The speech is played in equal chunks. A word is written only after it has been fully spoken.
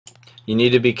You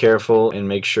need to be careful and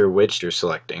make sure which you're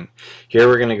selecting. Here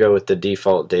we're going to go with the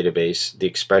default database, the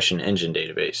expression engine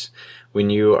database. When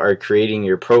you are creating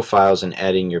your profiles and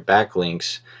adding your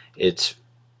backlinks, it's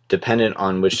dependent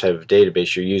on which type of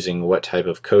database you're using, what type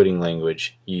of coding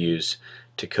language you use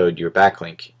to code your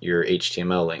backlink, your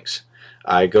HTML links.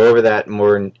 I go over that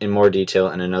in more detail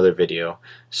in another video,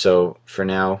 so for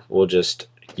now we'll just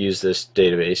use this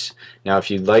database. Now if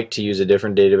you'd like to use a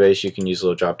different database, you can use a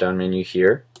little drop down menu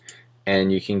here,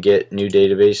 and you can get new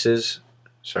databases,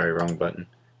 sorry, wrong button,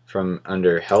 from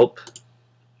under help,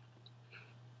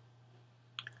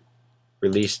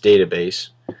 release database,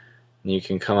 and you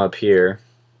can come up here,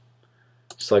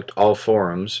 select all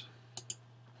forums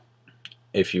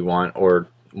if you want, or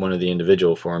one of the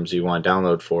individual forums you want to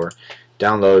download for,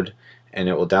 download, and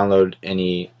it will download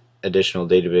any additional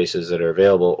databases that are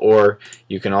available. Or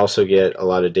you can also get a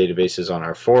lot of databases on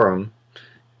our forum,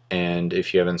 and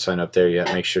if you haven't signed up there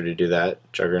yet, make sure to do that,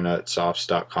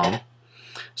 juggernautsofts.com.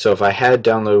 So if I had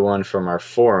downloaded one from our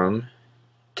forum,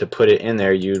 to put it in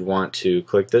there you'd want to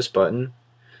click this button.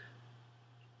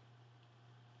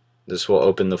 This will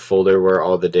open the folder where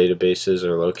all the databases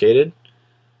are located,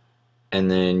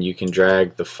 and then you can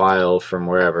drag the file from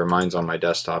wherever. Mine's on my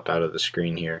desktop out of the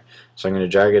screen here, so I'm going to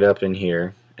drag it up in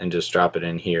here and just drop it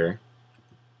in here.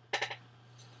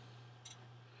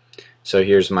 So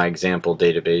here's my example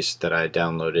database that I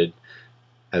downloaded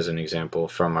as an example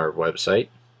from our website,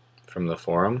 from the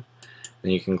forum.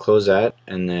 And you can close that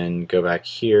and then go back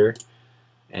here,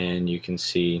 and you can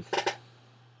see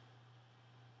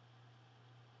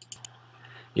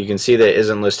that it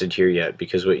isn't listed here yet,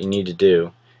 because what you need to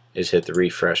do is hit the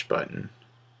refresh button.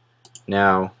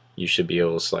 Now you should be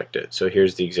able to select it. So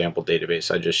here's the example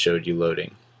database I just showed you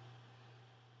loading.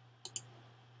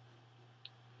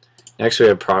 Next we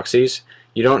have proxies.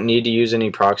 You don't need to use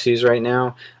any proxies right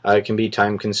now. It can be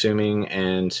time consuming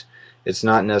and it's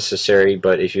not necessary,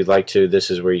 but if you'd like to,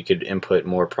 this is where you could input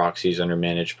more proxies under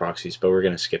manage proxies, but we're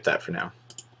going to skip that for now.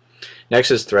 Next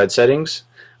is thread settings.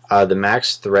 The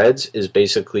max threads is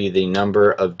basically the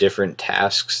number of different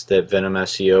tasks that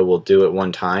VenomSEO will do at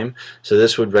one time. So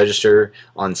this would register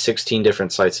on 16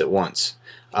 different sites at once.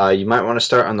 You might want to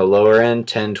start on the lower end,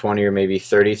 10, 20, or maybe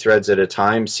 30 threads at a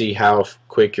time. See how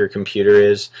quick your computer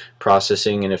is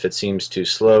processing, and if it seems too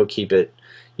slow, keep it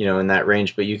in that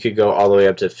range. But you could go all the way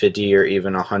up to 50 or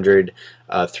even 100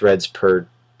 threads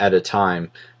at a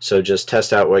time. So just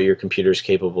test out what your computer is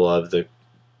capable of. The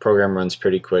program runs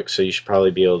pretty quick, so you should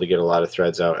probably be able to get a lot of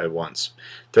threads out at once.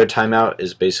 Thread timeout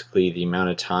is basically the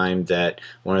amount of time that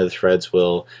one of the threads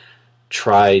will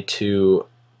try to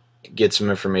get some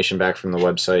information back from the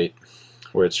website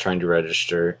where it's trying to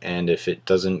register, and if it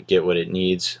doesn't get what it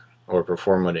needs or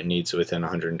perform what it needs within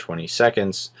 120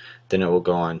 seconds, then it will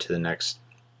go on to the next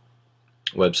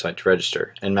website to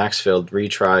register. And max failed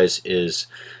retries is,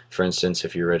 for instance,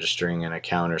 if you're registering an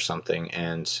account or something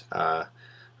and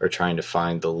or trying to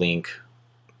find the link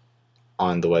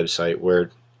on the website where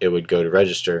it would go to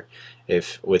register,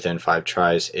 if within 5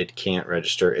 tries it can't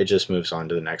register, it just moves on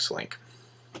to the next link.